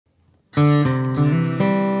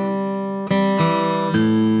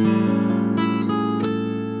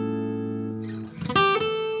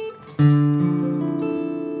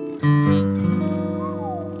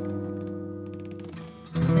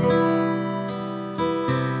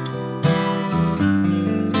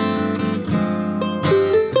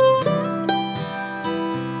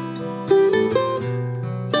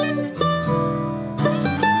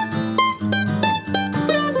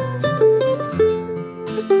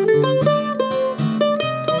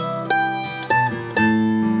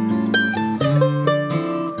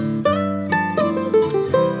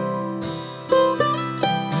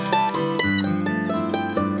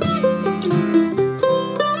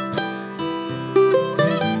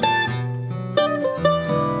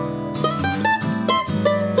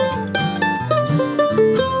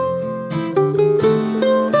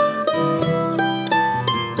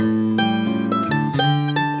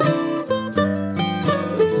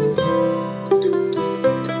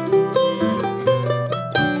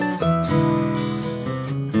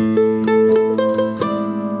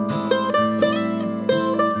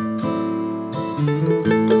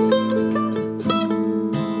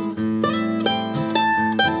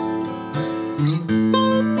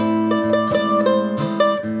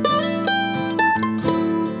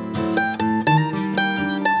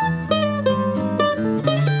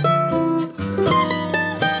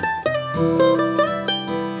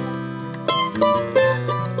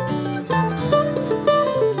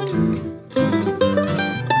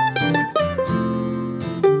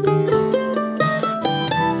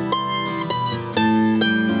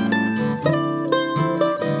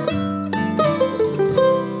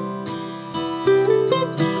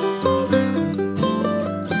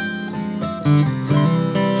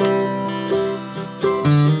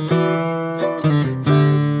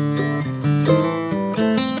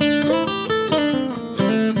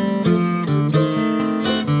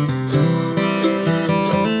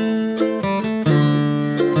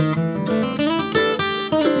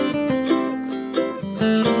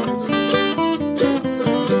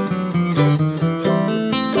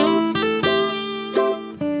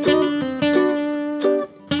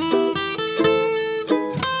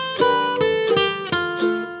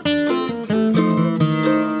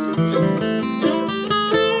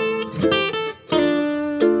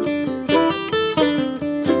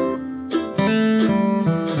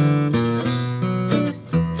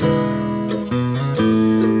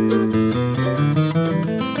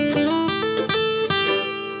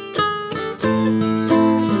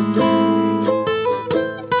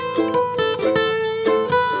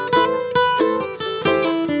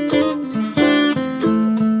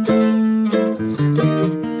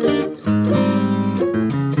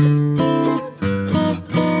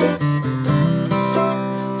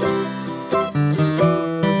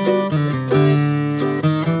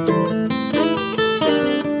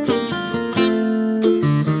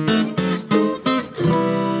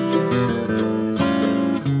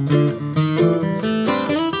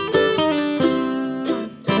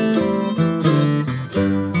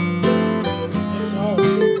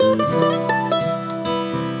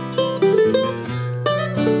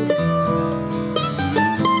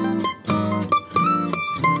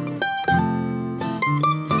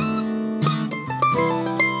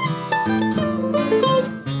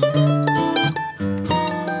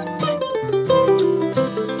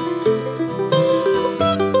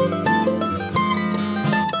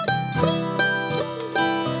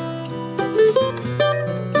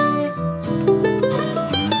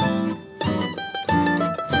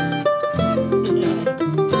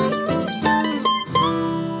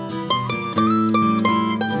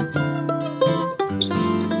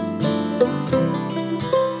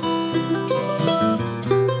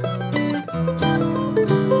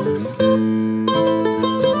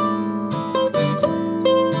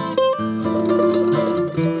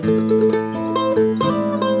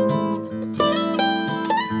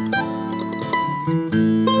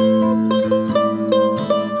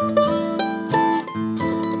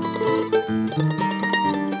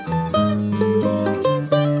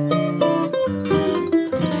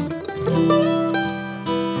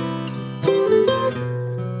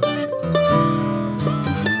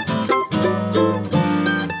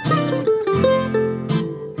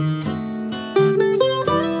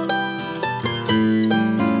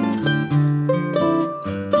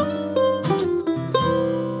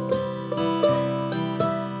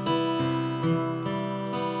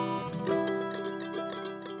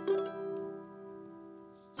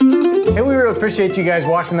And we really appreciate you guys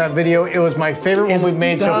watching that video. It was my favorite one we've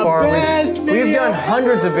made so far. We've done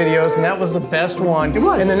hundreds of videos, and that was the best one. It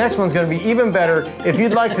was. And the next one's going to be even better. If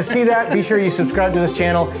you'd like to see that, be sure you subscribe to this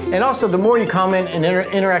channel. And also, the more you comment and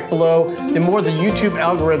interact below, the more the YouTube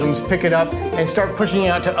algorithms pick it up and start pushing it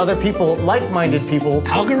out to other people, like-minded people.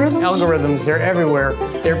 Algorithms? Algorithms, they're everywhere.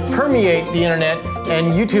 They permeate the internet,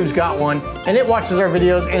 and YouTube's got one, and it watches our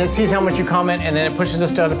videos, and it sees how much you comment, and then it pushes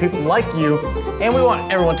us to other people like you. And we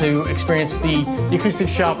want everyone to experience the Acoustic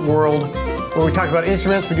Shop world, where we talk about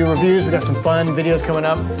instruments, we do reviews, we got some fun videos coming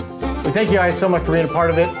up. We thank you guys so much for being a part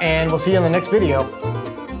of it, and we'll see you in the next video.